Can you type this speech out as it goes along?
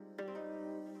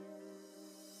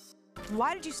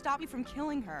Why did you stop me from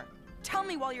killing her? Tell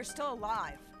me while you're still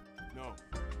alive. No,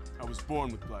 I was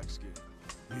born with black skin.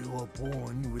 You were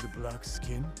born with black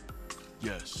skin?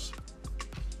 Yes.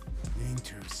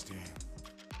 Interesting.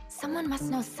 Someone must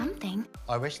know something.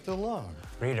 I wish to learn.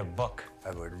 Read a book.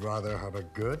 I would rather have a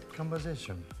good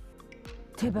conversation.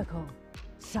 Typical.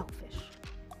 Selfish.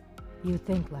 You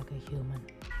think like a human.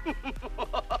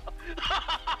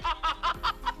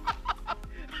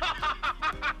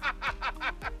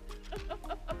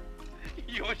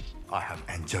 I have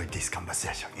enjoyed this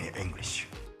conversation in English.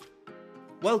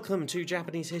 Welcome to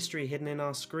Japanese History Hidden in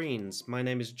Our Screens. My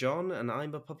name is John and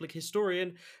I'm a public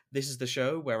historian. This is the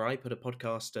show where I put a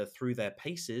podcaster through their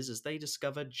paces as they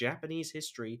discover Japanese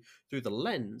history through the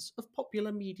lens of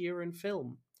popular media and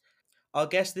film. Our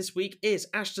guest this week is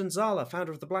Ashton Zala,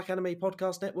 founder of the Black Anime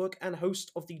Podcast Network and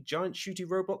host of the Giant Shooty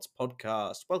Robots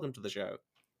podcast. Welcome to the show.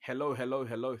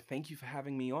 Hello. Thank you for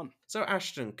having me on. So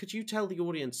Ashton, could you tell the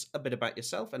audience a bit about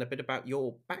yourself and a bit about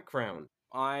your background?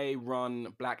 I run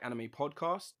Black Anime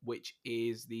Podcast, which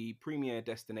is the premier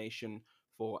destination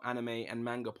for anime and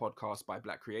manga podcasts by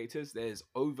Black creators. There's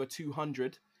over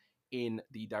 200 in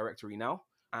the directory now.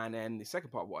 And then the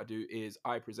second part of what I do is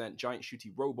I present Giant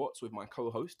Shooty Robots with my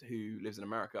co-host who lives in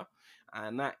America.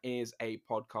 And that is a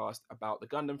podcast about the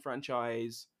Gundam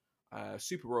franchise,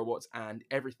 super robots, and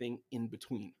everything in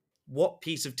between. What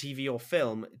piece of TV or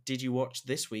film did you watch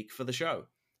this week for the show?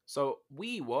 So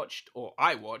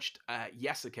I watched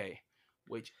Yasuke,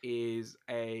 which is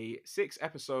a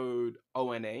 6-episode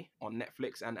ONA on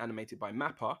Netflix and animated by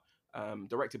MAPPA,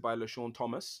 directed by LeSean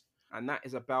Thomas. And that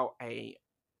is about a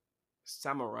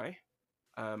samurai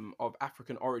of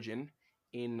African origin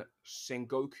in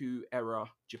Sengoku era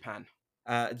Japan.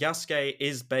 Yasuke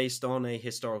is based on a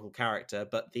historical character,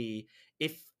 but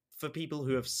for people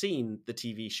who have seen the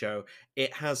TV show,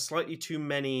 it has slightly too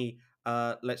many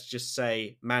let's just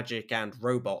say magic and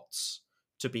robots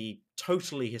to be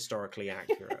totally historically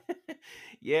accurate.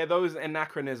 Yeah, those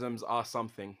anachronisms are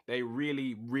something. They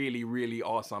really, really, really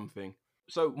are something.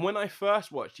 So when I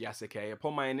first watched Yasuke,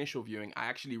 upon my initial viewing, I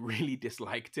actually really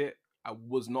disliked it. I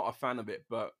was not a fan of it,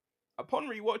 but upon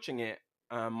rewatching it,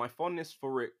 my fondness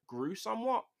for it grew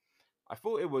somewhat. I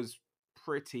thought it was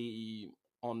pretty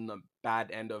on the bad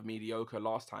end of mediocre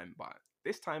last time, but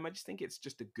this time I just think it's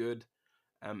just a good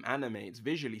anime. It's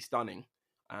visually stunning.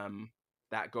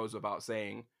 That goes without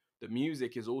saying. The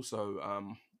music is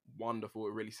also wonderful.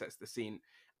 It really sets the scene.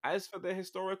 As for the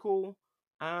historical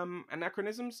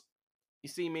anachronisms, you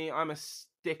see me, I'm a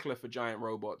stickler for giant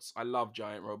robots. I love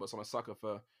giant robots. I'm a sucker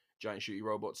for giant shooty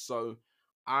robots. So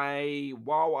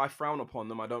while I frown upon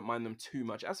them, I don't mind them too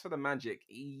much. As for the magic,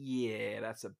 yeah,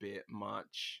 that's a bit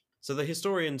much. So the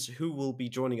historians who will be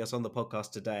joining us on the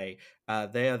podcast today,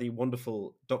 they are the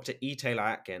wonderful Dr. E. Taylor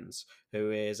Atkins,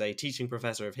 who is a teaching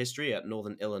professor of history at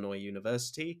Northern Illinois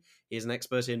University. He is an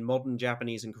expert in modern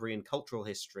Japanese and Korean cultural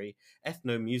history,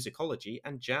 ethnomusicology,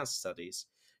 and jazz studies.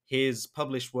 His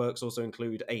published works also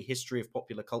include A History of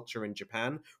Popular Culture in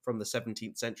Japan from the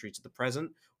 17th century to the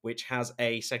present, which has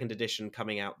a second edition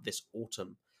coming out this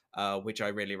autumn, which I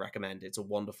really recommend. It's a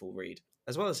wonderful read.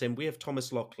 As well as him, we have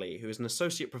Thomas Lockley, who is an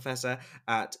associate professor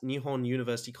at Nihon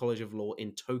University College of Law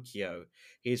in Tokyo.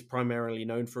 He is primarily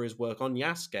known for his work on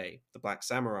Yasuke, the Black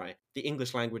Samurai. The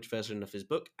English language version of his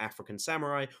book, African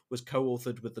Samurai, was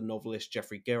co-authored with the novelist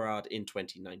Jeffrey Gerard in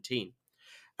 2019.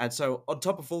 And so, on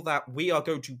top of all that, we are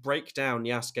going to break down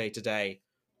Yasuke today.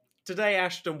 Today,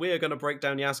 Ashton, we are going to break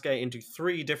down Yasuke into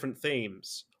 3 different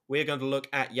themes. We're going to look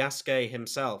at Yasuke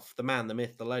himself, the man, the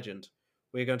myth, the legend.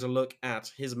 We're going to look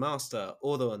at his master,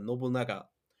 Oda Nobunaga.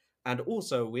 And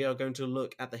also, we are going to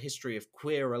look at the history of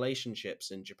queer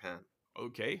relationships in Japan.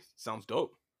 Okay, sounds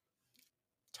dope.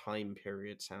 Time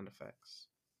period sound effects.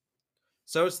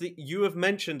 So you have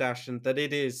mentioned, Ashton, that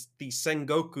it is the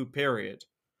Sengoku period.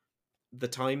 The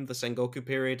Sengoku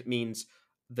period means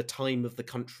the time of the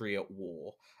country at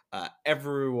war.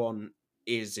 Everyone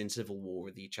is in civil war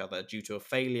with each other due to a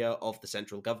failure of the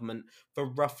central government for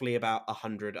roughly about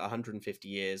 150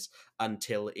 years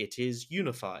until it is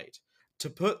unified. To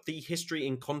put the history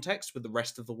in context with the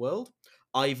rest of the world,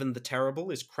 Ivan the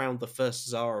Terrible is crowned the first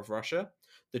Tsar of Russia.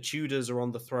 The Tudors are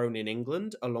on the throne in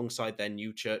England alongside their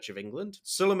new Church of England.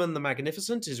 Suleiman the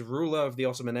Magnificent is ruler of the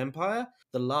Ottoman Empire.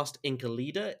 The last Inca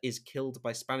leader is killed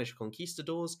by Spanish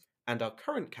conquistadors. And our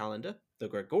current calendar, the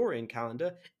Gregorian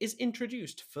calendar, is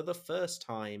introduced for the first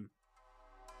time.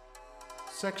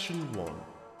 Section 1.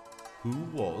 Who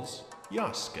was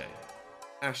Yasuke?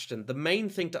 Ashton, the main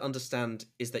thing to understand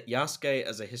is that Yasuke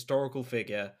as a historical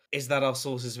figure is that our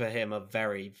sources for him are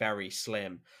very, very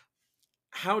slim.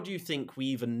 How do you think we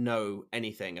even know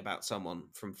anything about someone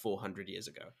from 400 years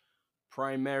ago?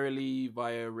 Primarily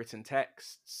via written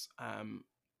texts,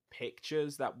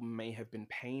 pictures that may have been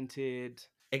painted.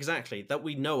 Exactly. That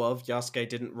we know of, Yasuke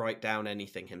didn't write down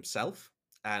anything himself,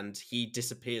 and he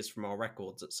disappears from our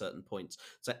records at certain points.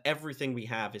 So everything we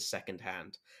have is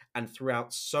secondhand. And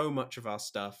throughout so much of our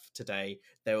stuff today,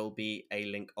 there will be a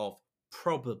link of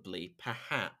probably,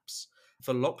 perhaps.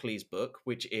 For Lockley's book,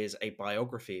 which is a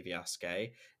biography of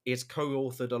Yasuke, it's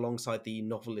co-authored alongside the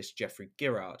novelist Geoffrey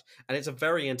Girard, and it's a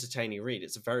very entertaining read.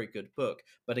 It's a very good book,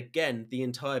 but again, the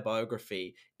entire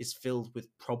biography is filled with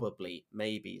probably,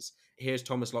 maybes. Here's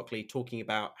Thomas Lockley talking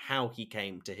about how he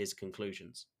came to his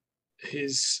conclusions.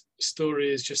 His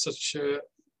story is just such an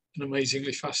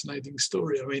amazingly fascinating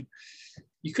story. I mean,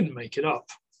 you couldn't make it up.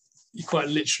 You quite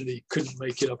literally couldn't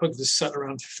make it up. I could have sat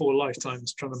around for 4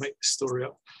 lifetimes trying to make this story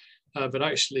up. But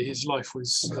actually, his life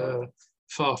was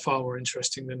far, far more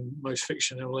interesting than most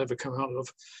fiction it will ever come out of.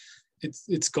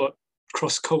 It's got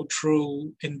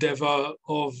cross-cultural endeavor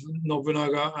of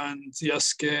Nobunaga and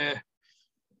Yasuke.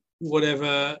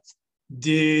 Whatever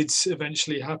did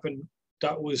eventually happen,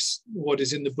 that was what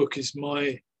is in the book. Is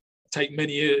my take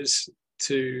many years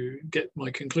to get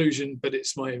my conclusion, but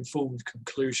it's my informed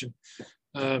conclusion.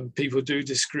 People do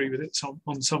disagree with it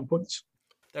on some points.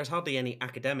 There's hardly any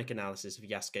academic analysis of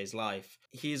Yasuke's life.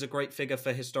 He is a great figure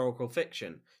for historical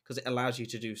fiction because it allows you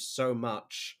to do so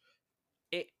much.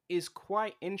 It is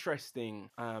quite interesting,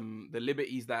 the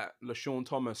liberties that LaShawn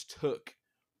Thomas took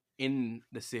in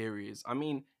the series. I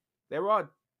mean, there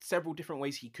are several different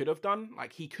ways he could have done.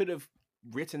 Like, he could have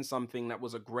written something that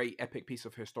was a great epic piece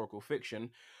of historical fiction,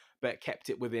 but kept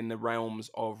it within the realms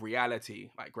of reality,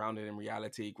 like grounded in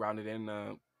reality, grounded in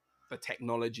the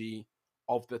technology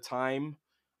of the time.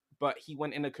 But he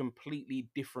went in a completely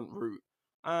different route.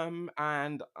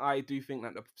 And I do think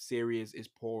that the series is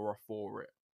poorer for it,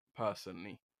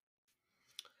 personally.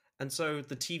 And so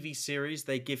the TV series,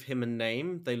 they give him a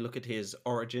name. They look at his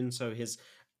origin. So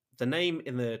the name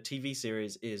in the TV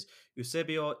series is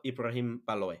Eusebio Ibrahim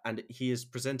Baloy, and he is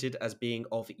presented as being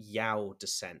of Yao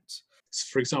descent.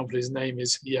 For example, his name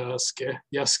is Yasuke.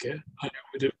 And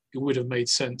it would have made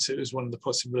sense. It was one of the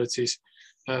possibilities.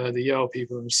 The Yao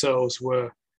people themselves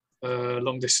were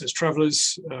long-distance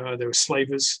travelers. They were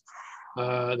slavers.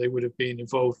 They would have been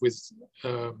involved with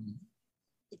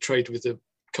trade with the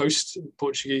coast,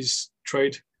 Portuguese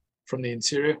trade from the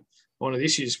interior. One of the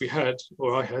issues we had,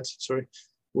 or I had, sorry,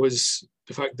 was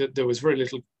the fact that there was very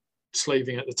little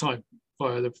slaving at the time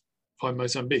by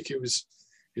Mozambique. It was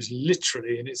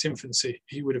literally in its infancy.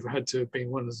 He would have had to have been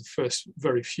one of the first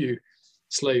very few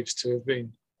slaves to have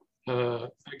been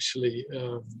actually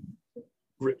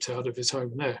ripped out of his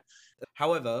home there.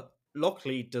 However,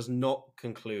 Lockley does not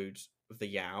conclude the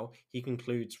Yao. He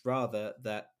concludes rather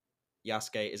that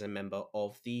Yasuke is a member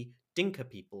of the Dinka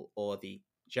people, or the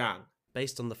Zhang,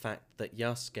 based on the fact that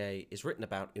Yasuke is written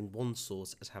about in one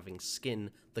source as having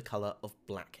skin the colour of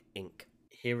black ink.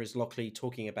 Here is Lockley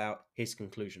talking about his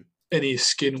conclusion. Any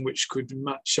skin which could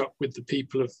match up with the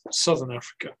people of Southern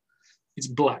Africa. It's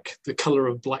black, the colour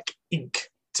of black ink,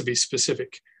 to be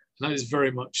specific. And that is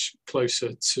very much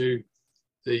closer to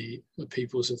the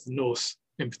peoples of the north,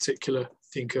 in particular,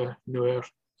 Dinka, Nuer,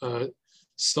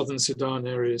 southern Sudan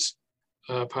areas,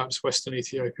 perhaps western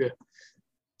Ethiopia.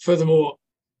 Furthermore,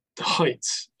 the height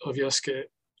of Yasuke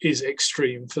is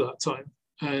extreme for that time,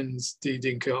 and the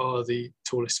Dinka are the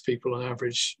tallest people on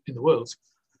average in the world.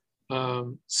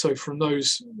 So from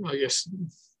those, I guess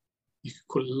you could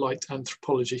call it light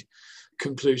anthropology,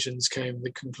 conclusions came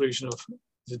the conclusion of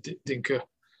the Dinka.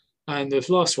 And the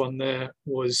last one there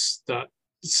was that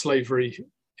slavery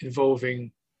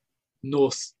involving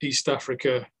Northeast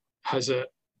Africa has a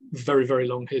very, very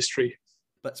long history.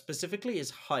 But specifically his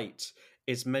height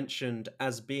is mentioned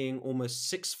as being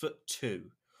almost 6'2",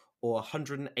 or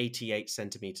 188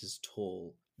 centimeters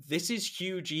tall. This is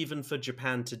huge even for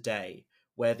Japan today,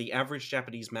 where the average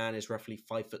Japanese man is roughly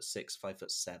 5'6",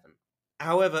 5'7".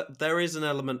 However, there is an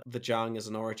element the Zhang as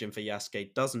an origin for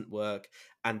Yasuke doesn't work,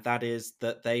 and that is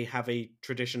that they have a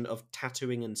tradition of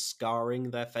tattooing and scarring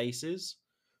their faces,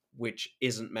 which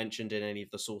isn't mentioned in any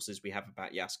of the sources we have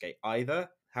about Yasuke either.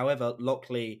 However,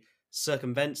 Lockley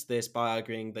circumvents this by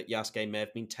arguing that Yasuke may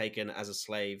have been taken as a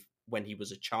slave when he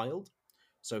was a child,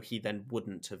 so he then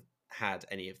wouldn't have had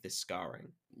any of this scarring.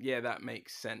 Yeah, that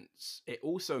makes sense. It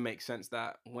also makes sense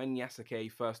that when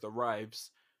Yasuke first arrives,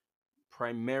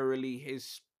 primarily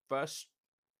his first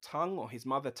tongue or his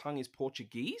mother tongue is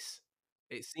Portuguese.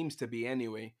 It seems to be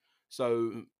anyway.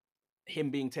 So him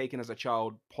being taken as a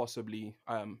child possibly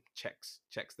checks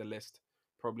the list.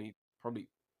 Probably.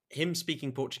 him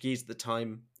speaking Portuguese at the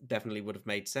time definitely would have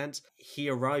made sense. He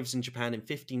arrives in Japan in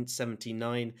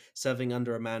 1579, serving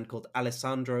under a man called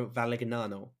Alessandro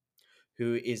Valignano,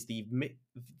 who is the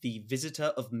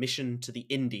visitor of mission to the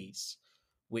Indies,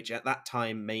 which at that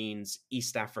time means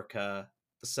East Africa,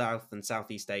 the South and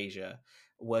Southeast Asia,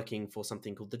 working for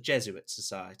something called the Jesuit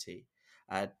Society.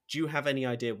 Do you have any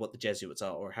idea what the Jesuits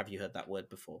are, or have you heard that word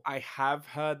before? I have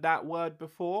heard that word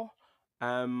before.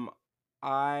 I'm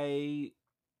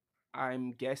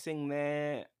guessing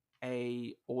they're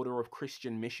a order of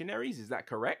Christian missionaries. Is that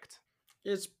correct?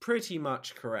 It's pretty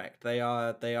much correct. They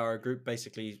are a group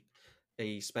basically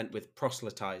spent with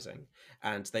proselytizing,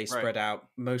 and they spread out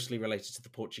mostly related to the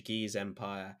Portuguese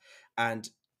Empire. And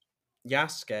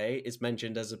Yasuke is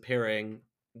mentioned as appearing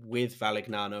with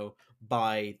Valignano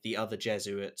by the other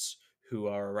Jesuits who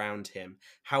are around him.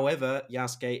 However,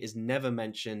 Yasuke is never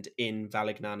mentioned in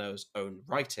Valignano's own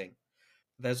writing.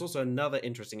 There's also another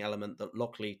interesting element that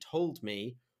Lockley told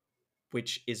me,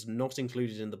 which is not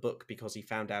included in the book because he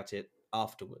found out it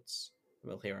afterwards.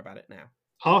 We'll hear about it now.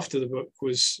 After the book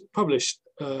was published,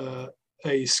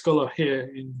 a scholar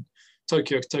here in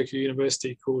Tokyo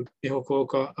University called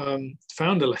Ihoko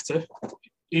found a letter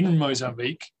in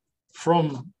Mozambique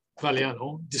from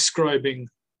Valiano describing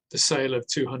the sale of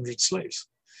 200 slaves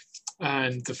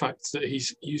and the fact that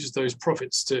he's used those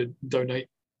profits to donate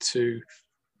to,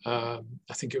 I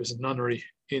think it was a nunnery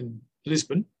in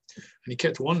Lisbon, and he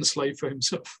kept one slave for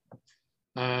himself.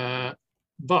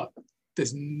 But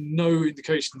there's no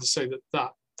indication to say that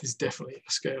that is definitely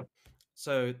a scale.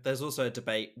 So there's also a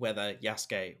debate whether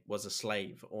Yasuke was a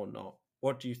slave or not.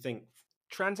 What do you think?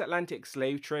 Transatlantic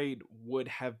slave trade would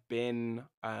have been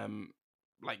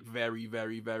like very,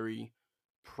 very, very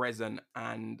present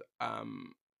and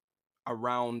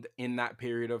around in that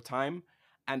period of time.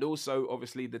 And also,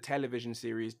 obviously, the television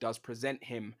series does present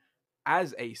him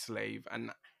as a slave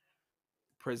and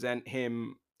present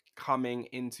him coming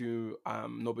into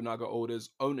Nobunaga Oda's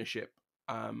ownership,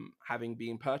 having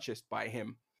been purchased by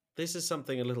him. This is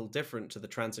something a little different to the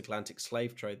transatlantic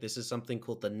slave trade. This is something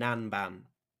called the Nanban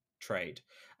trade,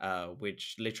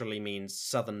 which literally means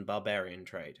southern barbarian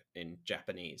trade in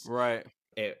Japanese. Right.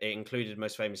 It included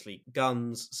most famously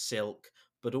guns, silk,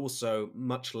 but also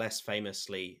much less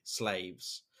famously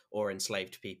slaves or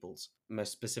enslaved peoples.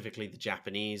 Most specifically, the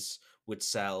Japanese would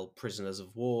sell prisoners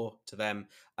of war to them.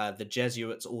 The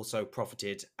Jesuits also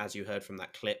profited, as you heard from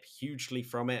that clip, hugely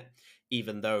from it,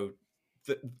 even though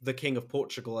the King of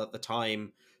Portugal at the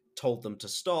time told them to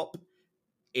stop.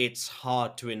 It's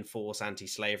hard to enforce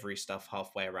anti-slavery stuff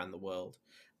halfway around the world.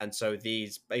 And so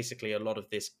basically a lot of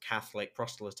this Catholic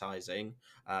proselytizing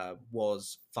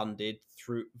was funded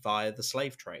via the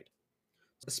slave trade.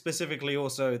 Specifically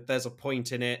also, there's a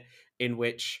point in it in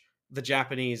which the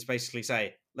Japanese basically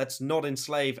say, let's not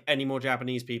enslave any more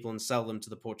Japanese people and sell them to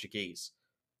the Portuguese.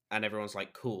 And everyone's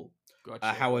like, cool.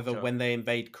 However, when they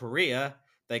invade Korea,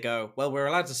 they go, well, we're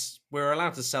allowed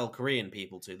to sell Korean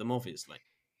people to them, obviously.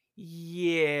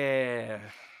 Yeah.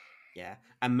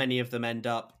 And many of them end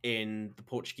up in the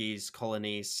Portuguese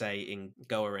colonies, say in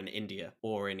Goa in India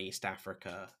or in East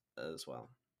Africa as well.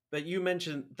 But you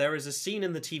mentioned there is a scene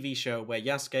in the TV show where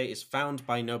Yasuke is found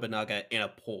by Nobunaga in a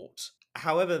port.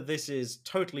 However, this is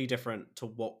totally different to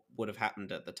what would have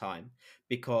happened at the time,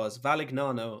 because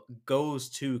Valignano goes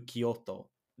to Kyoto,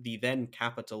 the then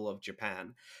capital of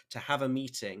Japan, to have a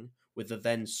meeting with the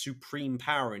then supreme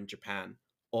power in Japan,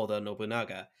 Oda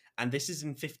Nobunaga, and this is in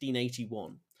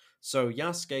 1581. So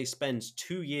Yasuke spends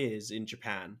 2 years in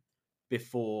Japan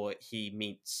before he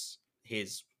meets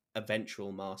his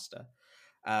eventual master.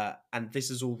 And this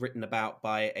is all written about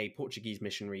by a Portuguese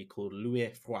missionary called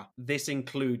Louis Froid. This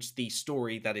includes the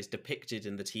story that is depicted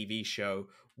in the TV show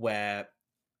where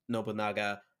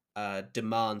Nobunaga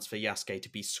demands for Yasuke to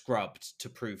be scrubbed to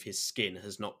prove his skin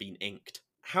has not been inked.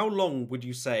 How long would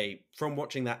you say, from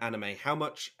watching that anime,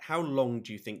 how long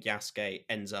do you think Yasuke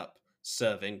ends up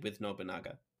serving with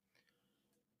Nobunaga?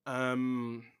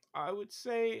 I would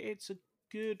say it's a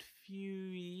good few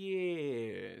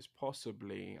years,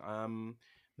 possibly.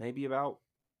 Maybe about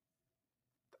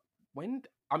when.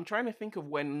 I'm trying to think of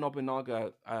when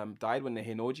Nobunaga died, when the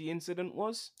Hinnoji incident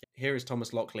was. Here is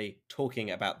Thomas Lockley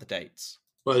talking about the dates.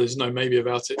 Well, there's no maybe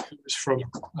about it. It was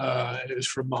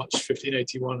from March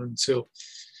 1581 until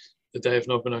the day of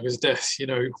Nobunaga's death.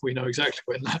 We know exactly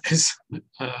when that is.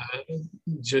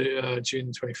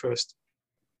 June 21st,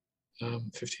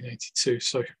 1582.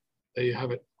 So there you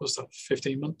have it. What's that?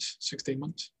 15 months? 16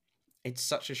 months? It's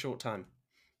such a short time.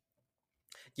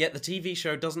 Yet the TV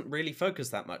show doesn't really focus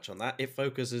that much on that. It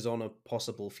focuses on a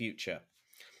possible future.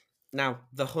 Now,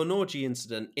 the Honoji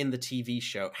incident in the TV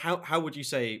show, how would you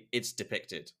say it's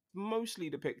depicted? Mostly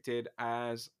depicted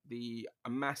as a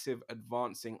massive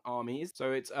advancing army.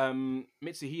 So it's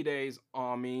Mitsuhide's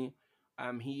army.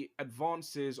 He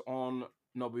advances on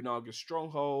Nobunaga's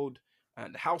stronghold,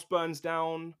 and the house burns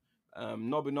down.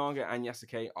 Nobunaga and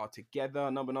Yasuke are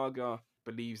together. Nobunaga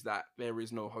believes that there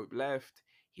is no hope left.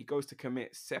 He goes to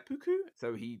commit seppuku,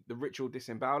 so the ritual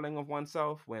disemboweling of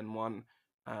oneself when one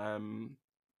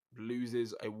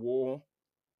loses a war,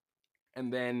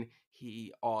 and then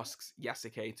he asks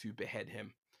Yasuke to behead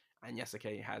him, and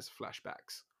Yasuke has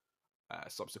flashbacks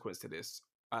subsequent to this,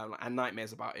 and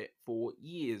nightmares about it for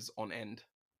years on end.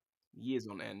 Years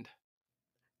on end.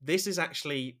 This is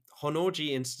actually Honoji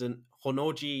incident.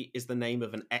 Honoji is the name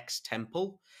of an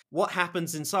ex-temple. What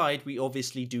happens inside, we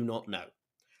obviously do not know.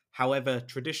 However,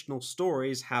 traditional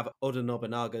stories have Oda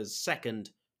Nobunaga's second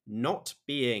not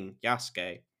being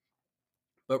Yasuke,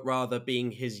 but rather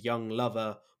being his young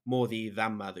lover, Mori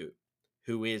Danmaru,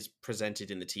 who is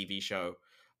presented in the TV show.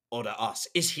 Oda asks,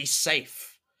 "Is he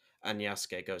safe?" And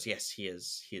Yasuke goes, "Yes, he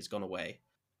is. He has gone away."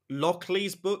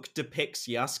 Lockley's book depicts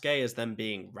Yasuke as them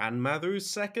being Ranmaru's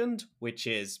second, which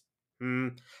is,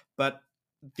 but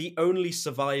the only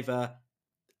survivor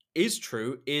is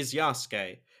true is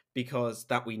Yasuke, because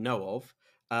that we know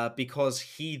of, because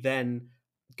he then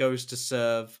goes to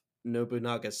serve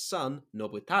Nobunaga's son,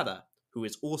 Nobutada, who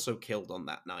is also killed on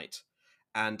that night.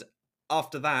 And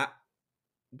after that,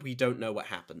 we don't know what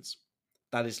happens.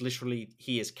 That is literally,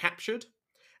 he is captured,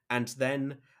 and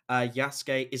then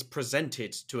Yasuke is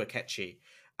presented to Akechi,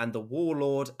 and the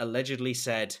warlord allegedly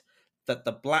said that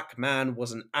the black man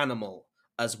was an animal,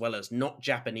 as well as not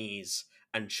Japanese,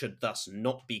 and should thus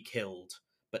not be killed,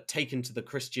 but taken to the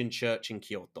Christian church in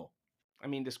Kyoto. I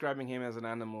mean, describing him as an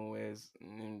animal is...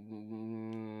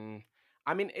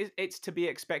 I mean, it's to be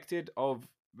expected of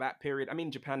that period. I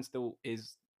mean, Japan still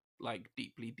is, like,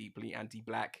 deeply, deeply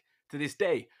anti-black to this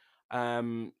day.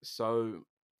 So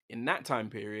in that time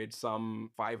period,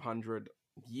 some 500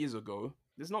 years ago,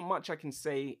 there's not much I can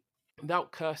say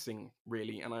without cursing,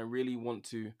 really. And I really want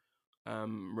to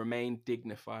remain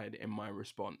dignified in my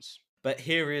response. But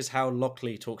here is how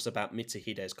Lockley talks about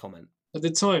Mitsuhide's comment. At the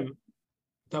time,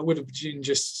 that would have been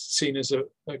just seen as a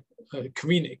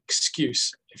convenient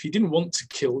excuse. If he didn't want to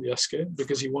kill Yasuke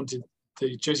because he wanted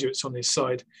the Jesuits on his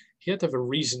side, he had to have a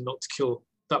reason not to kill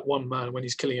that one man when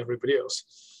he's killing everybody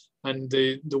else. And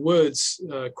the words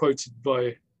quoted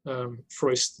by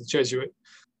Freust, the Jesuit,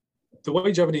 the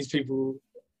way Japanese people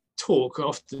talk,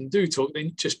 often do talk,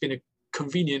 they've just been a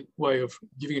convenient way of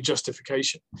giving a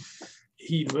justification.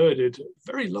 He murdered a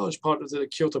very large part of the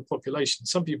Kyoto population.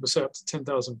 Some people say up to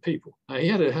 10,000 people. He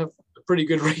had to have a pretty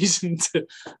good reason to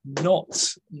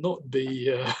not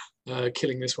be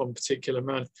killing this one particular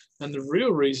man. And the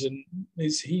real reason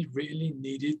is he really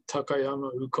needed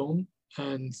Takayama Ukon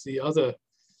and the other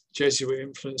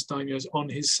Jesuit-influenced daimyos on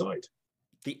his side.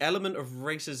 The element of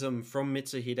racism from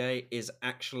Mitsuhide is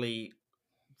actually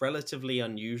relatively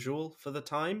unusual for the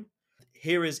time.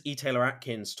 Here is E. Taylor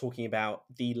Atkins talking about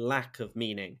the lack of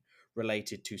meaning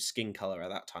related to skin color at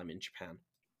that time in Japan.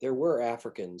 There were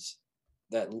Africans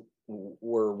that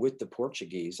were with the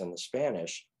Portuguese and the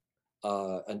Spanish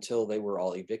until they were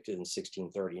all evicted in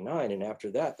 1639. And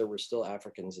after that, there were still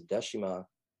Africans at Deshima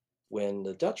when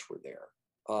the Dutch were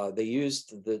there. They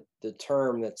used the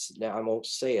term that's, now I won't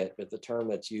say it, but the term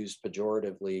that's used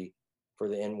pejoratively for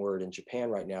the N-word in Japan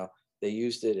right now, they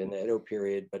used it in the Edo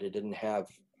period, but it didn't have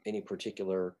any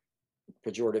particular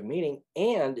pejorative meaning.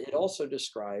 And it also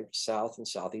described South and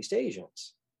Southeast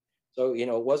Asians. So, it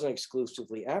wasn't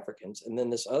exclusively Africans. And then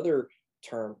this other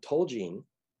term, Toljin,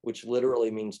 which literally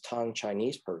means Tang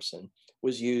Chinese person,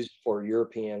 was used for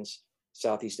Europeans,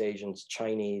 Southeast Asians,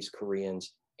 Chinese,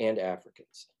 Koreans, and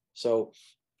Africans. So,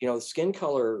 skin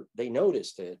color, they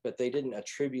noticed it, but they didn't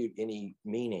attribute any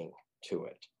meaning to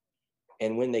it.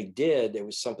 And when they did, it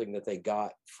was something that they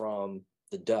got from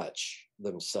the Dutch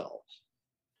themselves.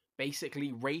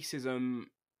 Basically, racism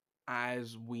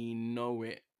as we know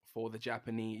it for the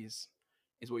Japanese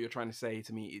is what you're trying to say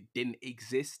to me. It didn't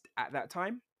exist at that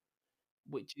time,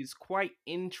 which is quite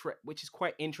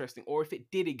interesting. Or if it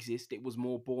did exist, it was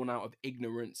more born out of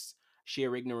ignorance,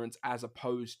 sheer ignorance, as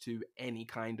opposed to any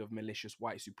kind of malicious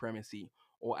white supremacy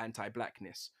or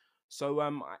anti-blackness. So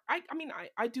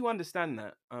I do understand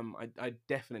that. I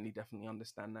definitely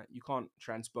understand that. You can't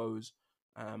transpose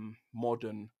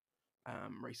modern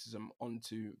racism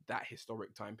onto that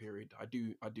historic time period. I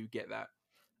do get that.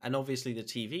 And obviously the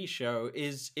TV show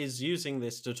is using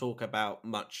this to talk about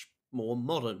much more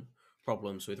modern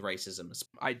problems with racism.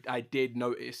 I did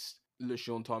notice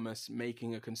LeSean Thomas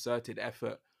making a concerted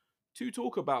effort to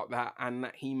talk about that, and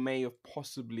that he may have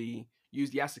possibly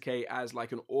used Yasuke as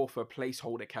like an author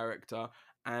placeholder character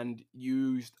and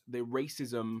used the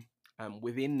racism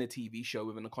within the TV show,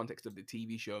 within the context of the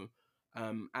TV show,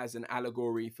 as an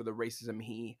allegory for the racism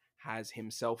he has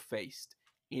himself faced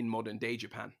in modern day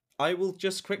Japan. I will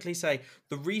just quickly say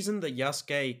the reason that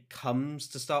Yasuke comes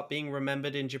to start being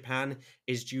remembered in Japan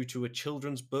is due to a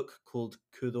children's book called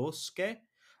Kurosuke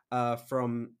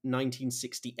from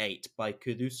 1968 by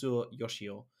Kurusu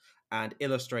Yoshio and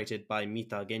illustrated by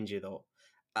Mita Genjiro.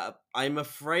 I'm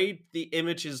afraid the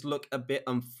images look a bit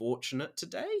unfortunate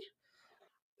today.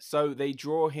 So they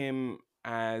draw him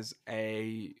as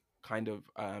a kind of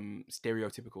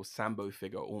stereotypical Sambo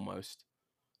figure almost,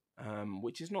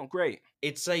 which is not great.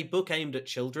 It's a book aimed at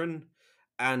children,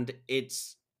 and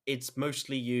it's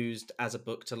mostly used as a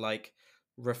book to like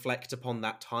reflect upon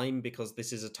that time, because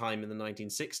this is a time in the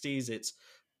 1960s. It's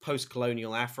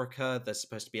post-colonial Africa. There's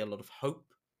supposed to be a lot of hope.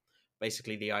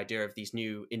 Basically, the idea of these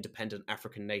new independent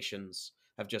African nations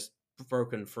have just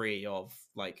broken free of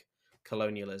like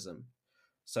colonialism.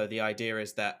 So the idea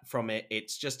is that from it,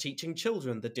 it's just teaching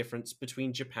children the difference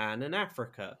between Japan and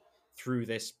Africa through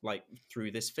this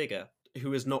figure,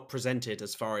 who is not presented,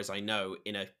 as far as I know,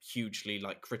 in a hugely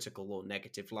like critical or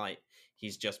negative light.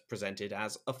 He's just presented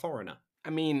as a foreigner. I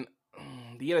mean,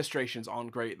 the illustrations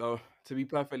aren't great though. To be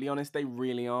perfectly honest, they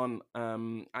really aren't.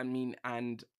 I mean,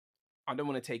 and I don't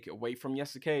want to take it away from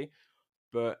Yasuke,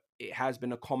 but it has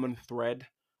been a common thread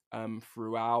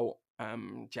throughout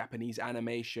Japanese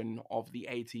animation of the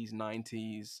 80s,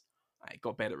 90s. It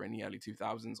got better in the early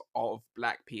 2000s, of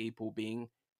black people being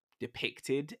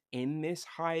depicted in this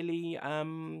highly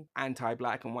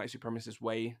anti-black and white supremacist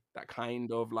way that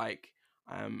kind of like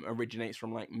originates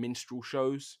from like minstrel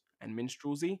shows and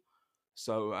minstrelsy.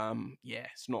 So yeah,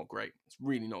 it's not great. It's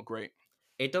really not great.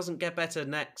 It doesn't get better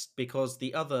next, because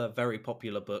the other very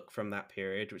popular book from that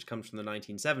period, which comes from the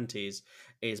 1970s,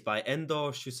 is by Endo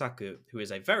Shusaku, who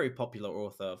is a very popular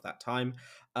author of that time.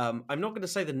 I'm not going to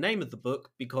say the name of the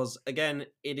book because, again,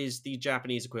 it is the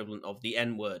Japanese equivalent of the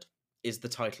N-word, is the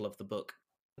title of the book.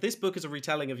 This book is a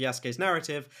retelling of Yasuke's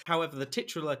narrative. However, the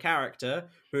titular character,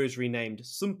 who is renamed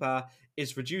Sumpa,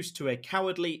 is reduced to a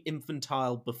cowardly,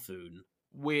 infantile buffoon.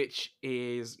 Which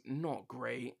is not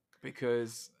great,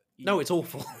 because... No, it's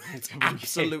awful. It's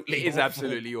absolutely It is awful.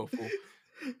 absolutely awful.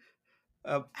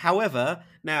 However,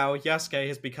 now Yasuke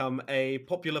has become a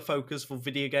popular focus for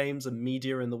video games and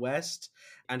media in the West.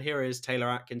 And here is Taylor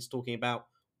Atkins talking about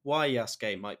why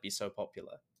Yasuke might be so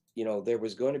popular. You know, there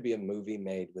was going to be a movie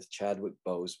made with Chadwick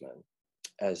Boseman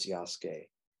as Yasuke.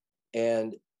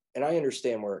 And I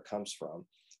understand where it comes from,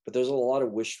 but there's a lot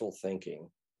of wishful thinking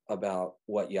about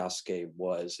what Yasuke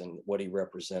was and what he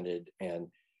represented and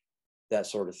that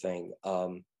sort of thing.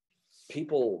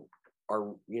 People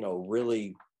are, you know,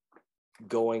 really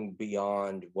going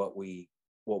beyond what we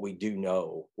do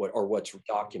know, what's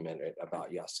documented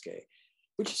about Yasuke,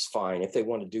 which is fine if they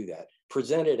want to do that.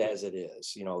 Present it as it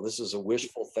is. You know, this is a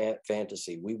wishful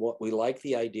fantasy. We like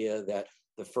the idea that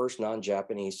the first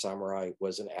non-Japanese samurai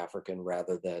was an African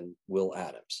rather than Will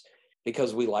Adams,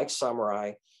 because we like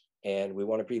samurai and we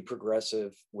want to be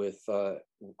progressive with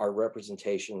our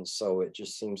representations. So it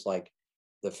just seems like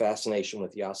the fascination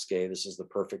with Yasuke, this is the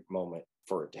perfect moment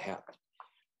for it to happen.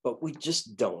 But we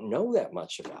just don't know that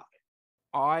much about it.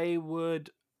 I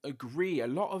would agree. A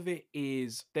lot of it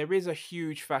is, there is a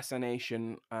huge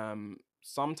fascination,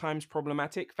 sometimes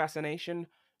problematic fascination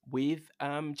with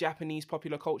Japanese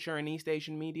popular culture and East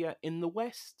Asian media in the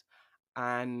West.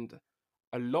 And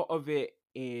a lot of it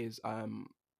is, I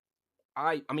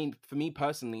mean, for me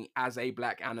personally, as a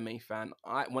black anime fan,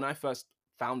 when I first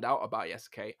found out about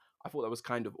Yasuke, I thought that was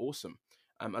kind of awesome.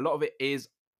 A lot of it is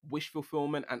wish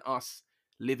fulfillment and us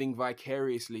living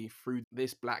vicariously through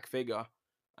this black figure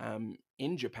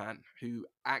in Japan who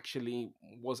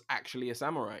was actually a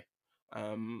samurai.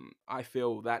 I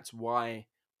feel that's why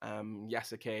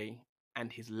Yasuke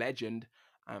and his legend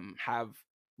have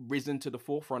risen to the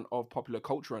forefront of popular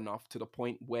culture enough to the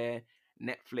point where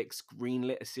Netflix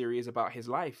greenlit a series about his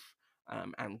life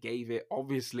and gave it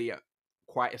obviously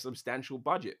quite a substantial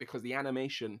budget, because the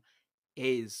animation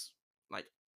is like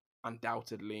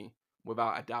undoubtedly,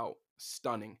 without a doubt,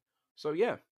 stunning. So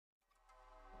yeah.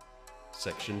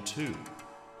 Section 2.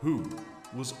 Who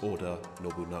was Oda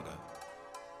Nobunaga?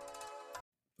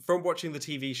 From watching the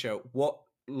TV show, what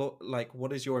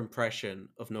is your impression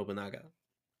of Nobunaga?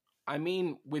 I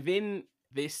mean, within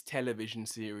this television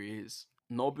series,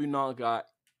 Nobunaga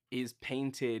is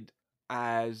painted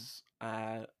as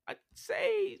I'd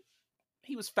say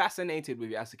he was fascinated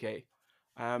with Yasuke,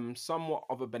 somewhat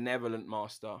of a benevolent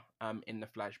master in the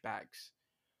flashbacks.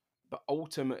 but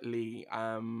ultimately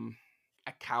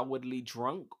a cowardly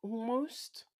drunk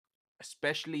almost,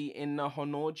 especially in the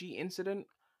Honoji incident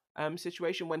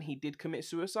situation when he did commit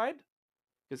suicide,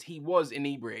 because he was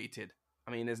inebriated.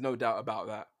 I mean, there's no doubt about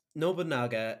that.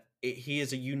 Nobunaga, he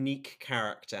is a unique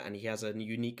character and he has a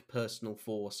unique personal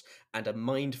force and a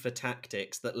mind for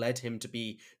tactics that led him to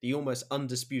be the almost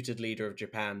undisputed leader of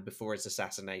Japan before his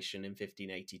assassination in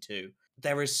 1582.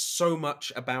 There is so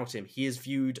much about him. He is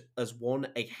viewed as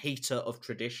a hater of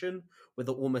tradition with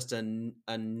almost a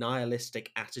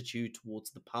nihilistic attitude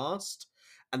towards the past.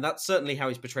 And that's certainly how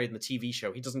he's portrayed in the TV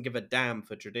show. He doesn't give a damn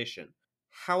for tradition.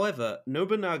 However,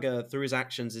 Nobunaga, through his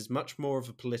actions, is much more of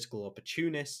a political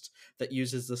opportunist that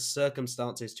uses the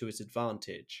circumstances to his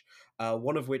advantage,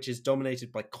 one of which is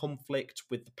dominated by conflict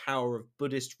with the power of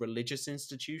Buddhist religious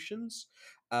institutions,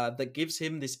 that gives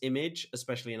him this image,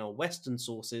 especially in our Western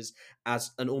sources,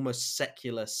 as an almost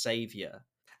secular savior.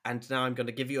 And now I'm going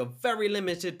to give you a very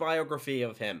limited biography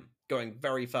of him, going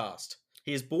very fast.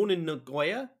 He is born in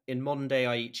Nagoya, in modern-day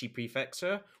Aichi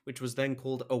Prefecture, which was then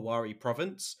called Owari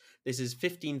Province. This is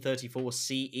 1534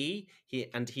 CE,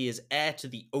 and he is heir to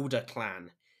the Oda clan.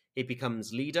 He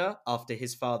becomes leader after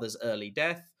his father's early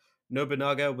death.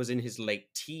 Nobunaga was in his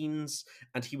late teens,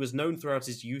 and he was known throughout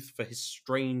his youth for his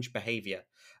strange behavior.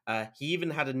 He even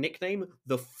had a nickname,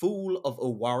 the Fool of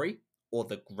Owari, or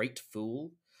the Great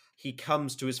Fool. He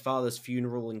comes to his father's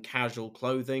funeral in casual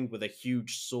clothing with a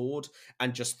huge sword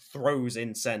and just throws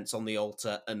incense on the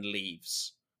altar and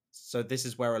leaves. So this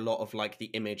is where a lot of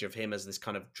the image of him as this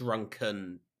kind of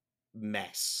drunken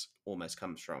mess almost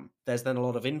comes from. There's then a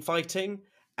lot of infighting,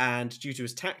 and due to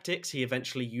his tactics, he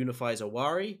eventually unifies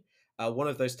Owari. One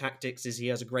of those tactics is he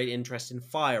has a great interest in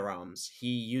firearms. He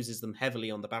uses them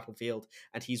heavily on the battlefield,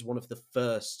 and he's one of the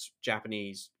first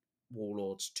Japanese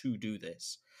warlords to do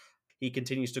this. He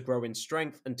continues to grow in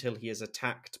strength until he is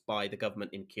attacked by the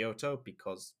government in Kyoto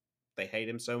because they hate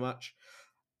him so much.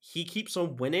 He keeps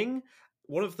on winning.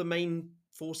 One of the main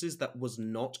forces that was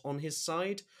not on his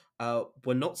side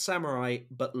were not samurai,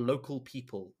 but local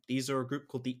people. These are a group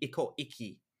called the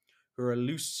Iko-Iki, who are a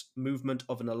loose movement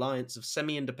of an alliance of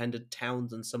semi-independent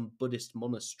towns and some Buddhist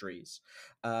monasteries.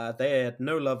 They had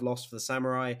no love lost for the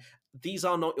samurai. These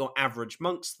are not your average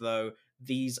monks, though.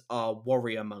 These are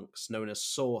warrior monks known as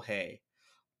Sohei.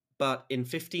 But in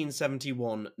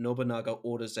 1571, Nobunaga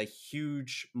orders a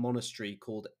huge monastery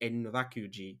called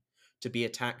Enrakuji to be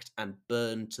attacked and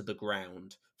burned to the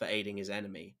ground for aiding his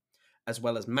enemy, as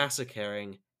well as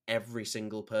massacring every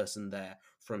single person there,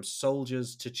 from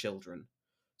soldiers to children.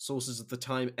 Sources of the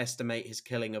time estimate his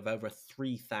killing of over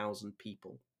 3,000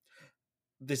 people.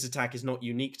 This attack is not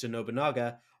unique to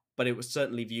Nobunaga, but it was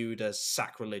certainly viewed as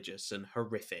sacrilegious and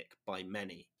horrific by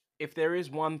many. If there is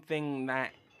one thing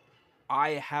that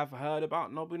I have heard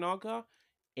about Nobunaga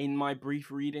in my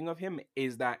brief reading of him,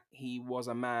 is that he was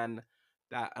a man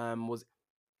that was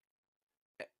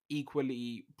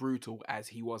equally brutal as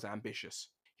he was ambitious.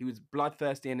 He was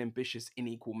bloodthirsty and ambitious in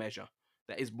equal measure.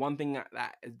 That is one thing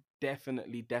that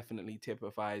definitely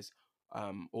typifies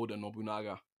Oda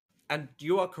Nobunaga. And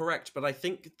you are correct, but I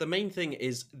think the main thing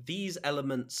is these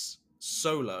elements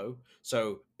solo,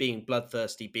 so being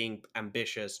bloodthirsty, being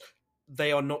ambitious,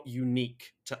 they are not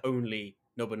unique to only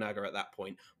Nobunaga at that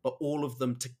point, but all of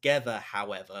them together,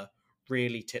 however,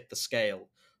 really tip the scale.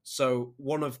 So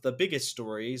one of the biggest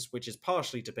stories, which is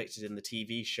partially depicted in the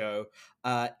TV show,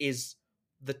 is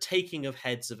the taking of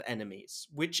heads of enemies,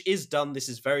 which is done. This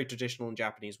is very traditional in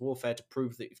Japanese warfare. To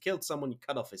prove that you've killed someone, you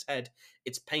cut off his head.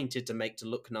 It's painted to make to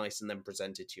look nice and then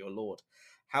presented to your lord.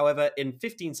 However, in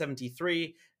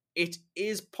 1573, it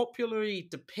is popularly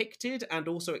depicted and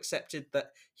also accepted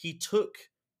that he took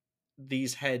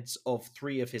these heads of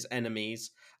 3 of his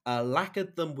enemies,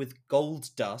 lacquered them with gold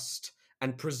dust,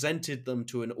 and presented them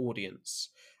to an audience.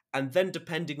 And then,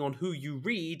 depending on who you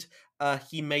read,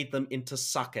 he made them into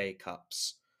sake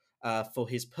cups for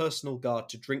his personal guard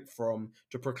to drink from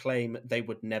to proclaim they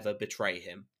would never betray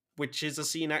him. Which is a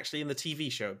scene actually in the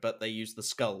TV show, but they use the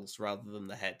skulls rather than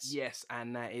the heads. Yes,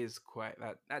 and that is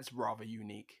that's rather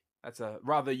unique. That's a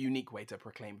rather unique way to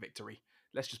proclaim victory.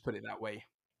 Let's just put it that way.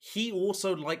 He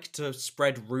also liked to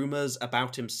spread rumors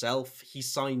about himself. He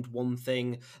signed one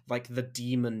thing like the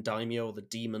Demon Daimyo, or the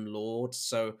Demon Lord,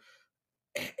 so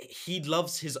he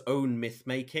loves his own myth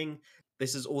making.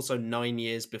 This is also 9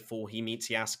 years before he meets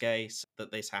Yasuke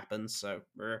that this happens, so...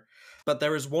 But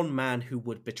there is one man who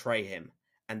would betray him,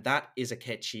 and that is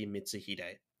Akechi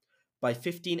Mitsuhide. By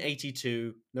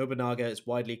 1582, Nobunaga is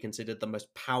widely considered the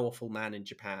most powerful man in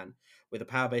Japan. With a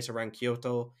power base around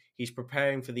Kyoto, he's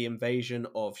preparing for the invasion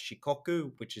of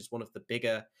Shikoku, which is one of the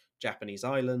bigger Japanese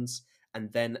islands,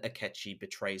 and then Akechi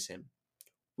betrays him.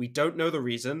 We don't know the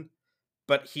reason,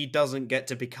 but he doesn't get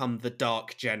to become the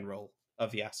Dark General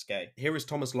of Yasuke. Here is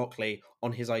Thomas Lockley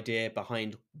on his idea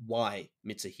behind why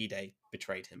Mitsuhide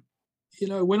betrayed him. You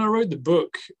know, when I wrote the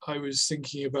book, I was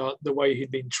thinking about the way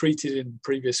he'd been treated in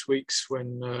previous weeks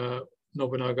when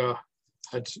Nobunaga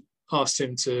had asked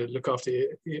him to look after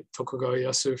Tokugawa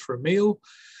Ieyasu for a meal,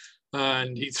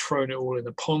 and he'd thrown it all in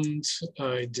a pond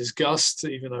in disgust,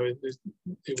 even though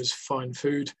it was fine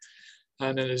food.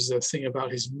 And then there's the thing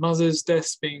about his mother's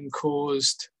death being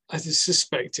caused. I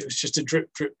suspect it was just a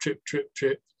drip, drip, drip, drip,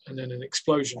 drip, and then an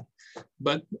explosion.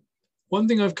 But one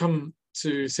thing I've come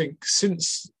to think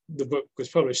since the book was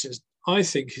published is I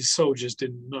think his soldiers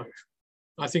didn't know.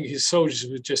 I think his soldiers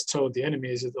were just told the enemy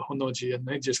is at the Honnoji, and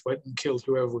they just went and killed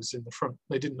whoever was in the front.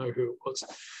 They didn't know who it was.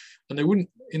 And they wouldn't,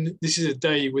 this is a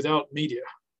day without media,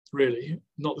 really,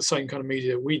 not the same kind of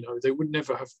media we know. They would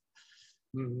never have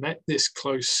met this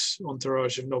close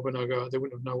entourage of Nobunaga. They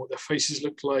wouldn't have known what their faces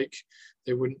looked like.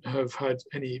 They wouldn't have had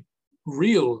any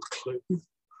real clue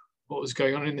what was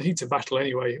going on in the heat of battle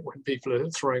anyway, when people are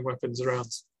throwing weapons around.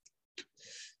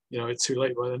 You know, it's too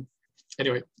late by then.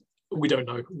 Anyway, we don't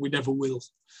know. We never will.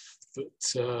 But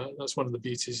that's one of the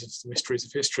beauties of the mysteries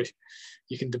of history.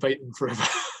 You can debate them forever.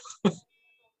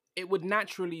 It would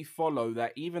naturally follow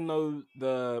that even though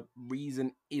the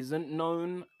reason isn't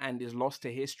known and is lost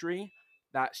to history,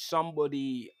 that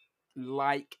somebody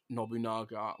like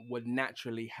Nobunaga would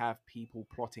naturally have people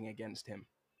plotting against him.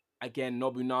 Again,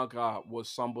 Nobunaga was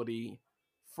somebody,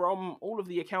 from all of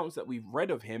the accounts that we've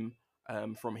read of him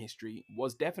from history,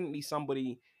 was definitely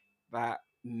somebody that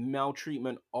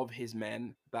maltreatment of his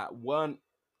men that weren't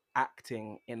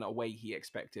acting in a way he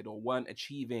expected or weren't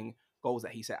achieving goals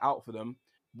that he set out for them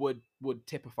would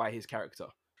typify his character.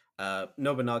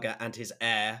 Nobunaga and his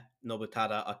heir,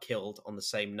 Nobutada, are killed on the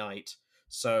same night.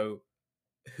 So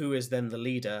who is then the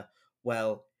leader?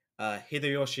 Well,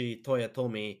 Hideyoshi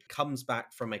Toyotomi comes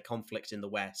back from a conflict in the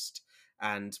West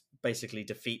and basically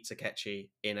defeats Akechi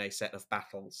in a set of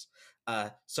battles.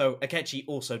 So Akechi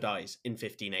also dies in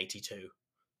 1582.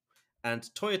 And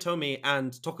Toyotomi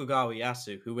and Tokugawa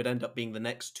Ieyasu, who would end up being the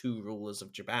next two rulers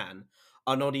of Japan,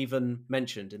 are not even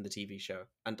mentioned in the TV show.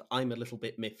 And I'm a little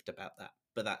bit miffed about that,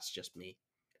 but that's just me.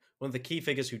 One of the key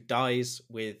figures who dies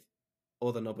with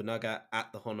Oda Nobunaga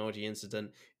at the Honnoji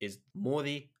incident is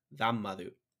Mori Danmaru.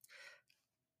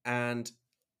 And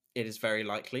it is very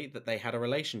likely that they had a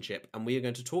relationship, and we are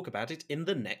going to talk about it in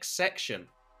the next section.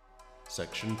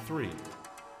 Section 3.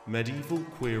 Medieval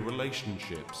queer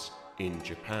relationships in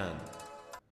Japan.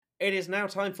 It is now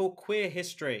time for queer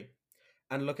history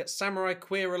and look at samurai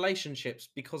queer relationships,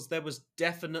 because there was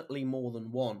definitely more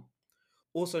than one.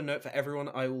 Also note for everyone,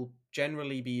 I will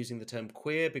generally be using the term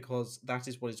queer because that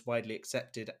is what is widely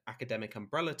accepted academic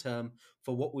umbrella term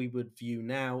for what we would view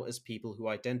now as people who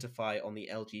identify on the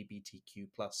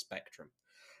LGBTQ+ spectrum.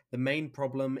 The main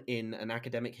problem in an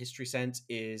academic history sense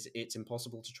is it's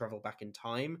impossible to travel back in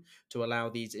time to allow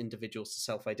these individuals to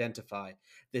self-identify.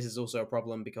 This is also a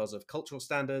problem because of cultural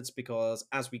standards, because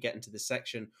as we get into this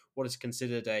section, what is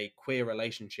considered a queer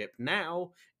relationship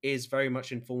now is very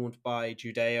much informed by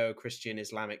Judeo-Christian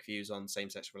Islamic views on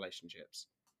same-sex relationships.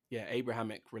 Yeah,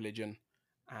 Abrahamic religion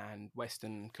and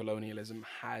Western colonialism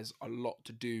has a lot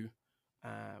to do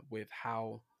with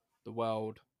how the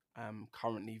world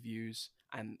currently views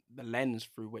and the lens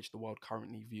through which the world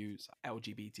currently views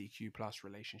LGBTQ+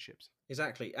 relationships.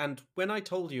 Exactly. And when I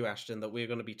told you, Ashton, that we were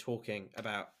going to be talking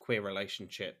about queer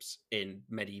relationships in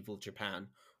medieval Japan,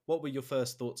 what were your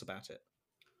first thoughts about it?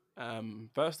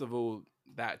 First of all,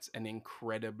 that's an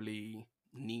incredibly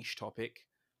niche topic.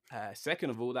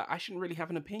 Second of all, that I shouldn't really have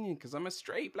an opinion because I'm a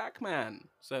straight black man.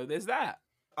 So there's that.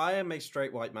 I am a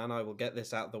straight white man. I will get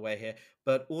this out of the way here.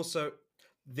 But also,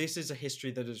 this is a history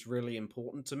that is really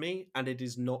important to me, and it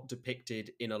is not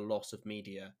depicted in a lot of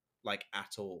media, like,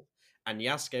 at all. And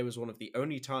Yasuke was one of the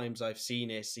only times I've seen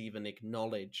this even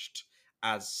acknowledged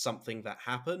as something that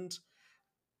happened.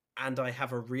 And I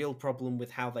have a real problem with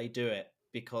how they do it,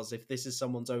 because if this is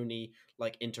someone's only,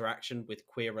 like, interaction with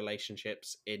queer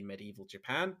relationships in medieval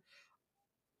Japan,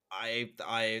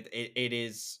 it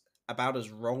is about as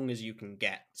wrong as you can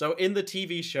get. So in the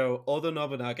TV show, Oda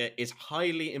Nobunaga is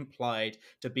highly implied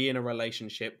to be in a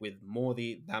relationship with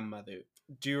Mori Danmaru.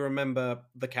 Do you remember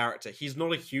the character? He's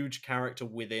not a huge character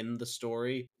within the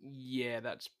story. Yeah,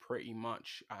 that's pretty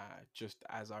much just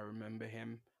as I remember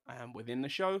him within the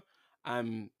show.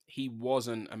 He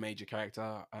wasn't a major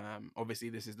character. Obviously,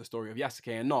 this is the story of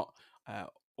Yasuke and not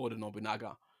Oda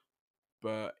Nobunaga.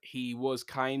 But he was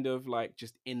kind of like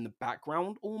just in the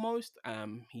background almost.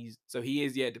 He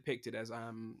is depicted as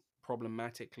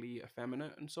problematically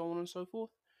effeminate and so on and so forth,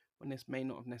 when this may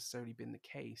not have necessarily been the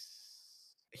case.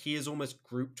 He is almost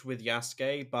grouped with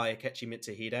Yasuke by Akechi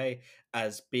Mitsuhide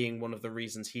as being one of the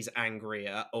reasons he's angry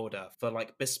at Oda for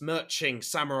like besmirching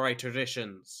samurai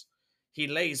traditions. He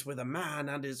lays with a man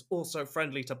and is also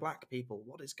friendly to black people.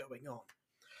 What is going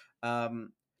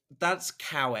on? That's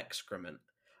cow excrement.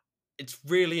 It's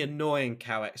really annoying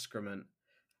cow excrement.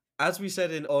 As we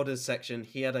said in Oda's section,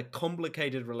 he had a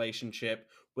complicated relationship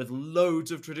with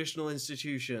loads of traditional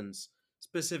institutions,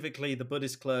 specifically the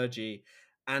Buddhist clergy,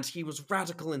 and he was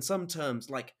radical in some terms,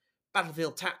 like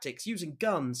battlefield tactics, using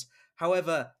guns.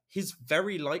 However, his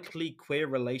very likely queer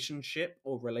relationship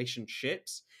or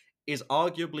relationships is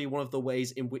arguably one of the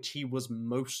ways in which he was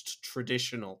most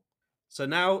traditional. So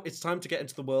now it's time to get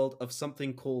into the world of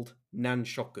something called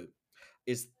Nanshoku.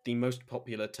 Is the most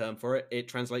popular term for it. It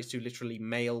translates to literally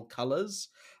male colors.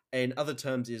 In other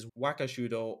terms is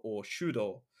wakashudo or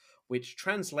shudo, which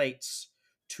translates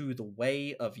to the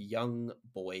way of young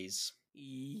boys.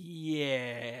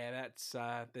 Yeah, that's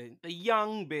the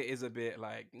young bit is a bit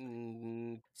like.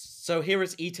 So here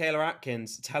is E. Taylor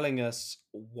Atkins telling us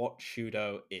what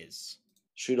shudo is.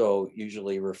 Shudo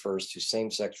usually refers to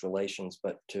same-sex relations,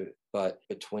 but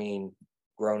between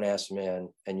grown-ass men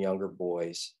and younger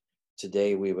boys.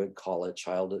 Today we would call it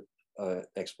child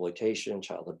exploitation,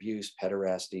 child abuse,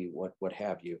 pederasty, what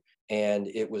have you. And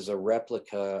it was a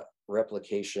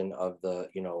replication of the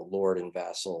lord and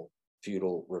vassal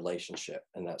feudal relationship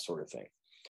and that sort of thing.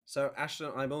 So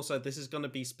Ashton, this is going to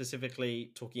be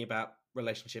specifically talking about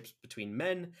relationships between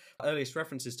men. Earliest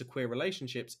references to queer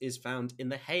relationships is found in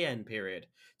the Heian period,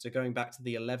 so going back to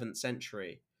the 11th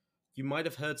century. You might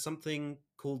have heard something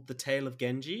called the Tale of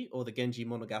Genji or the Genji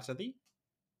Monogatari.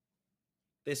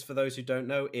 This, for those who don't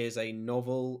know, is a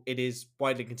novel. It is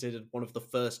widely considered one of the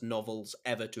first novels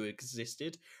ever to have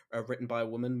existed, written by a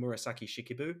woman, Murasaki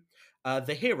Shikibu.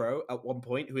 The hero, at one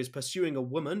point, who is pursuing a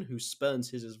woman who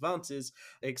spurns his advances,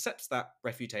 accepts that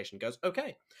refutation, goes,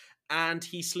 okay, and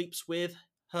he sleeps with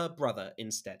her brother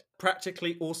instead.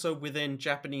 Practically also within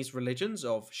Japanese religions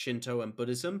of Shinto and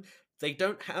Buddhism, they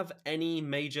don't have any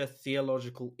major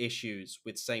theological issues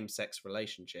with same-sex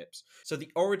relationships. So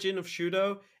the origin of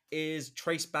Shudo is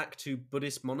traced back to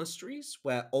Buddhist monasteries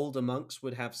where older monks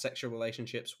would have sexual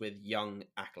relationships with young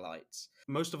acolytes.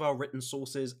 Most of our written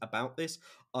sources about this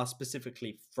are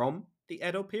specifically from the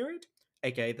Edo period,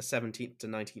 aka the 17th to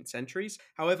 19th centuries.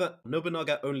 However,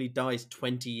 Nobunaga only dies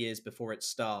 20 years before it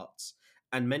starts,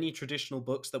 and many traditional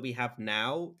books that we have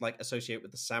now, like associate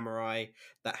with the samurai,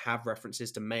 that have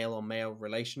references to male-on-male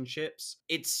relationships,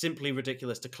 it's simply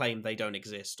ridiculous to claim they don't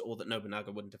exist or that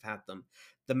Nobunaga wouldn't have had them.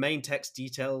 The main text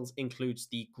details includes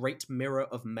The Great Mirror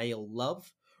of Male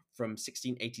Love from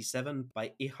 1687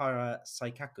 by Ihara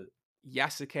Saikaku.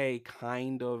 Yasuke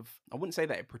kind of, I wouldn't say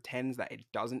that it pretends that it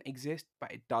doesn't exist,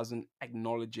 but it doesn't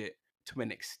acknowledge it to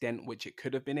an extent which it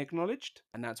could have been acknowledged.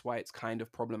 And that's why it's kind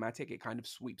of problematic. It kind of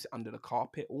sweeps it under the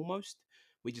carpet almost.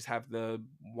 We just have the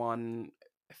one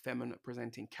effeminate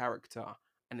presenting character,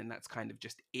 and then that's kind of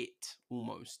just it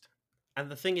almost. And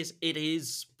the thing is, it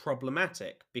is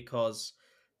problematic because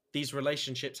these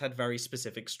relationships had very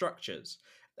specific structures.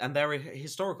 And there are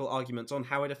historical arguments on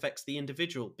how it affects the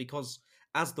individual because,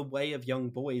 as the way of young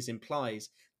boys implies,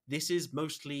 this is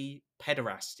mostly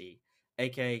pederasty,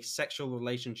 aka sexual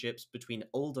relationships between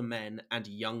older men and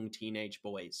young teenage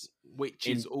boys. Which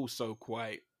is also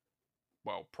quite,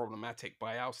 well, problematic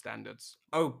by our standards.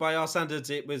 Oh, by our standards,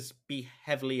 it was be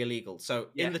heavily illegal. So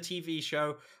in the TV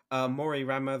show, Mori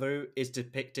Ranmaru is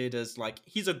depicted as like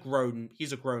he's a grown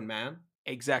man.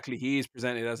 Exactly, he is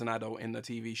presented as an adult in the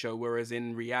TV show, whereas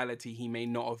in reality, he may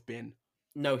not have been.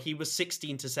 No, he was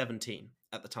 16 to 17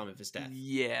 at the time of his death.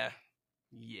 Yeah.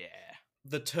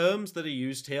 The terms that are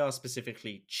used here are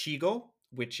specifically chigo,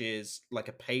 which is like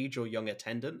a page or young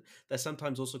attendant. They're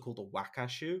sometimes also called a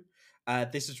wakashu.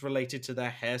 This is related to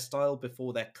their hairstyle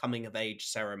before their coming-of-age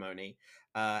ceremony.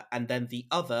 And then the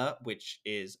other, which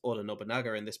is Oda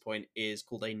Nobunaga in this point, is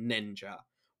called a nenja,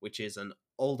 which is an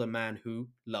older man who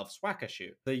loves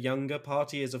wakashu. The younger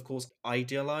party is, of course,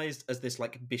 idealized as this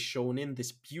like bishonen,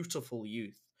 this beautiful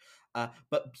youth.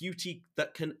 But beauty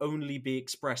that can only be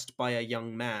expressed by a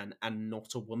young man and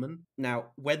not a woman. Now,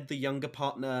 when the younger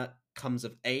partner comes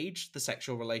of age, the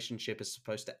sexual relationship is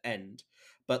supposed to end.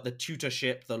 But the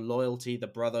tutorship, the loyalty, the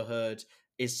brotherhood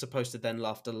is supposed to then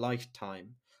last a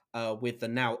lifetime. With the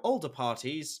now older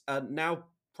parties, now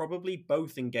probably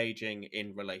both engaging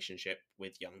in relationship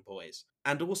with young boys.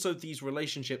 And also these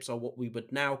relationships are what we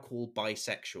would now call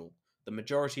bisexual. The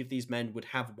majority of these men would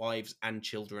have wives and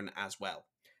children as well.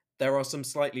 There are some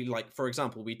slightly, like, for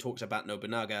example, we talked about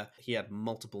Nobunaga. He had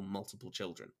multiple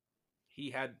children.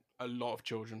 He had a lot of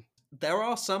children. There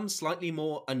are some slightly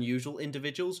more unusual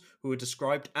individuals who are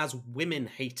described as women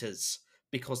haters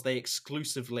because they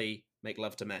exclusively make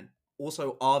love to men.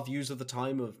 Also, our views of the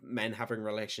time of men having a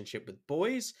relationship with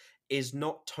boys is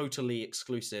not totally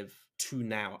exclusive to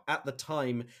now. At the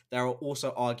time, there are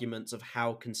also arguments of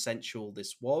how consensual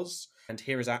this was. And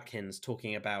here is Atkins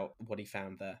talking about what he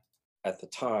found there. At the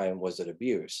time, was it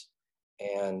abuse?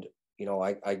 And, you know,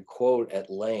 I quote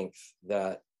at length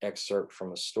that excerpt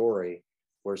from a story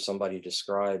where somebody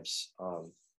describes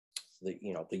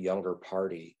the younger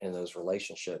party in those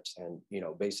relationships, and, you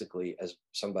know, basically as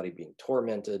somebody being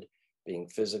tormented, being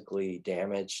physically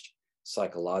damaged,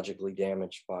 psychologically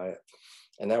damaged by it.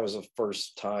 And that was the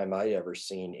first time I'd ever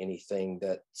seen anything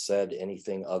that said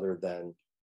anything other than,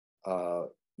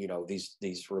 you know,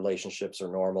 these relationships are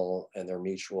normal and they're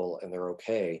mutual and they're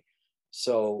okay.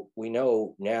 So we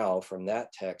know now from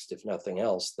that text, if nothing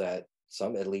else, that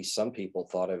at least some people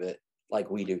thought of it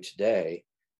like we do today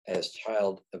as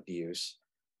child abuse,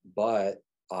 but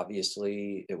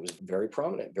obviously it was very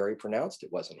prominent, very pronounced.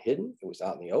 It wasn't hidden. It was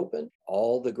out in the open.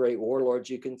 All the great warlords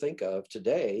you can think of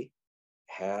today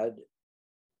had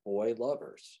boy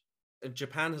lovers.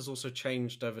 Japan has also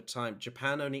changed over time.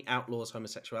 Japan only outlaws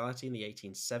homosexuality in the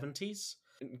 1870s.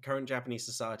 Current Japanese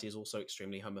society is also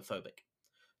extremely homophobic.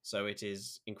 So it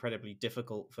is incredibly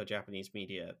difficult for Japanese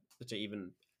media to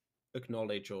even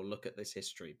acknowledge or look at this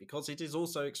history because it is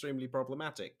also extremely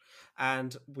problematic.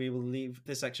 And we will leave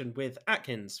this section with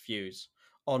Atkins' views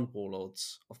on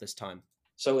warlords of this time.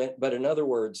 So, but in other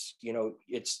words, you know,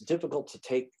 it's difficult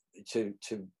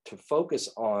to focus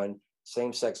on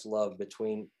same-sex love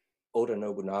between Oda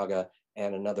Nobunaga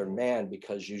and another man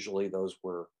because usually those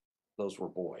were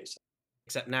boys.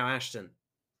 Except now, Ashton,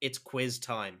 it's quiz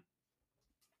time.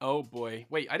 Oh boy.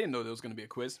 Wait, I didn't know there was going to be a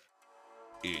quiz.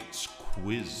 It's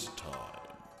quiz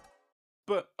time.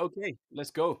 But okay,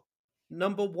 let's go.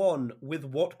 Number 1, with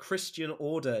what Christian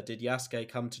order did Yasuke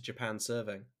come to Japan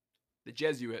serving? The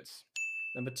Jesuits.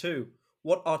 Number 2,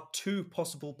 what are 2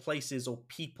 possible places or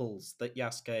peoples that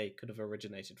Yasuke could have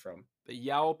originated from? The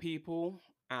Yao people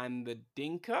and the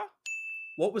Dinka?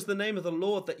 What was the name of the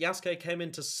lord that Yasuke came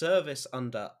into service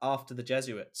under after the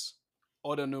Jesuits?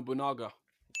 Oda Nobunaga.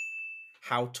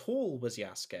 How tall was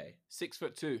Yasuke?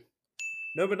 6'2".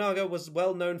 Nobunaga was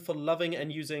well known for loving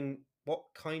and using what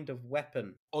kind of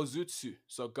weapon? Ozutsu,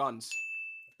 so guns.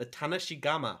 The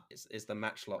Tanashigama is the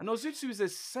matchlock. And Ozutsu is a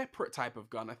separate type of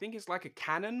gun. I think it's like a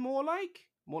cannon, more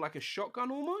like a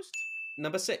shotgun almost.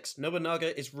 Number 6,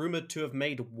 Nobunaga is rumored to have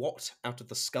made what out of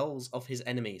the skulls of his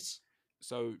enemies?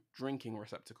 So drinking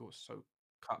receptacles, so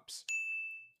cups.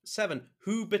 7,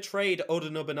 who betrayed Oda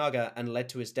Nobunaga and led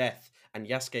to his death and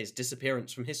Yasuke's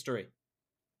disappearance from history?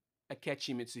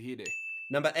 Akechi Mitsuhide.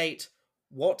 Number 8,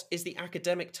 what is the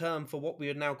academic term for what we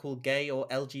would now call gay or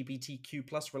LGBTQ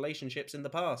plus relationships in the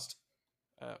past?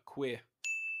 Queer.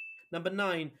 Number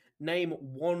 9, name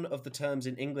one of the terms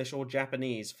in English or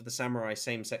Japanese for the samurai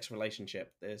same-sex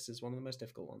relationship. This is one of the most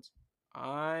difficult ones.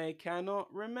 I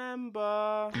cannot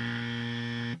remember.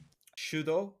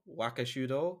 Shudo,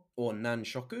 wakashudo, or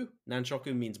nanshoku.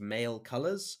 Nanshoku means male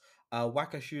colors.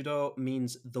 Wakashudo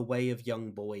means the way of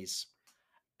young boys.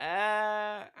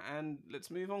 And let's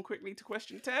move on quickly to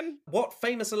question 10. What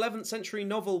famous 11th century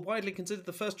novel, widely considered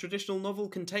the first traditional novel,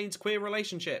 contains queer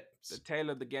relationships? The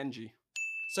Tale of the Genji.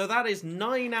 So that is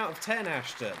 9 out of 10,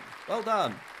 Ashton. Well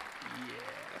done. Yeah,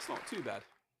 that's not too bad.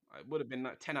 It would have been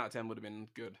 10 out of 10 would have been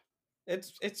good.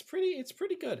 It's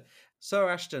pretty good. So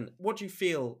Ashton, what do you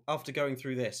feel after going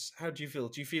through this? How do you feel?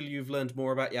 Do you feel you've learned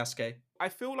more about Yasuke? I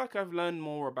feel like I've learned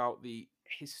more about the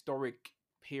historic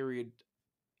period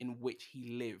in which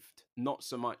he lived, not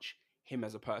so much him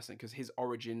as a person, because his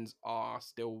origins are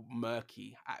still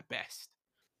murky at best.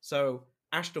 So,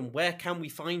 Ashton, where can we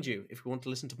find you if we want to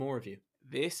listen to more of you?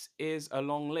 This is a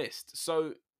long list.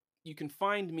 So you can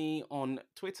find me on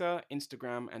Twitter,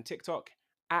 Instagram, and TikTok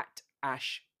at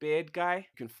AshBeardGuy.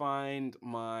 You can find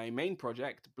my main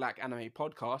project, Black Anime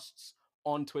Podcasts,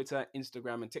 on Twitter,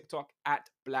 Instagram, and TikTok at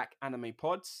Black Anime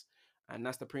Pods. And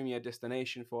that's the premier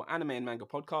destination for anime and manga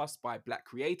podcasts by Black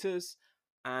creators.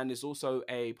 And it's also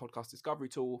a podcast discovery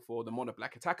tool for the modern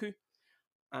Black Otaku.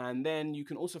 And then you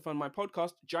can also find my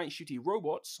podcast, Giant Shooty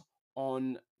Robots,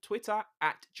 on Twitter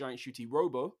at Giant Shooty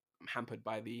Robo. I'm hampered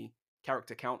by the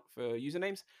character count for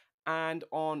usernames. And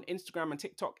on Instagram and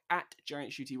TikTok at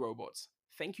Giant Shooty Robots.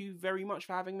 Thank you very much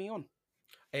for having me on.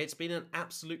 It's been an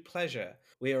absolute pleasure.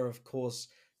 We are, of course,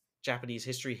 Japanese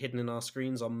history hidden in our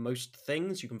screens on most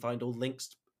things. You can find all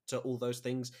links to all those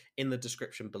things in the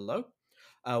description below.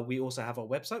 We also have our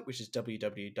website, which is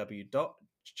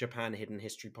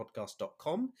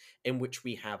www.japanhiddenhistorypodcast.com, in which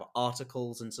we have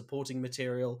articles and supporting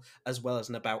material, as well as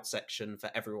an about section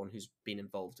for everyone who's been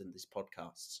involved in these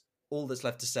podcasts. All that's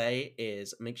left to say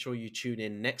is make sure you tune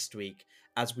in next week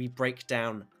as we break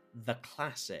down the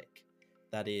classic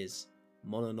that is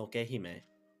Mononoke Hime,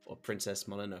 or Princess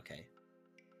Mononoke.